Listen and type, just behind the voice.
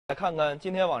来看看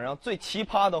今天网上最奇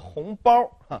葩的红包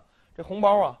哈，这红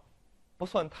包啊，不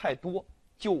算太多，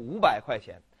就500块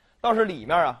钱，倒是里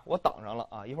面啊，我挡上了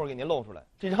啊，一会儿给您露出来。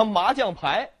这张麻将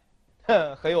牌，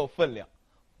很有分量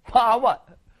，8万，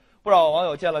不少网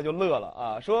友见了就乐了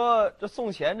啊，说这送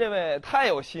钱这位太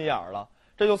有心眼儿了，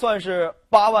这就算是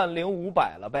8万零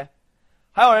500了呗。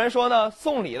还有人说呢，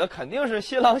送礼的肯定是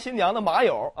新郎新娘的马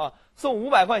友啊，送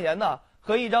500块钱呢。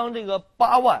和一张这个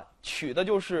8万取的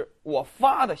就是我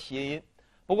发的谐音，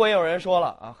不过也有人说了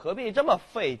啊，何必这么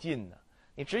费劲呢？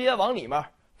你直接往里面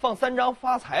放3张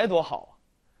发财多好啊！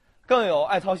更有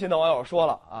爱操心的网友说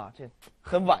了啊，这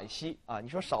很惋惜啊，你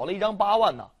说少了一张8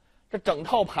万呢，这整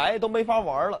套牌都没法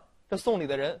玩了。这送礼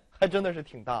的人还真的是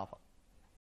挺大方。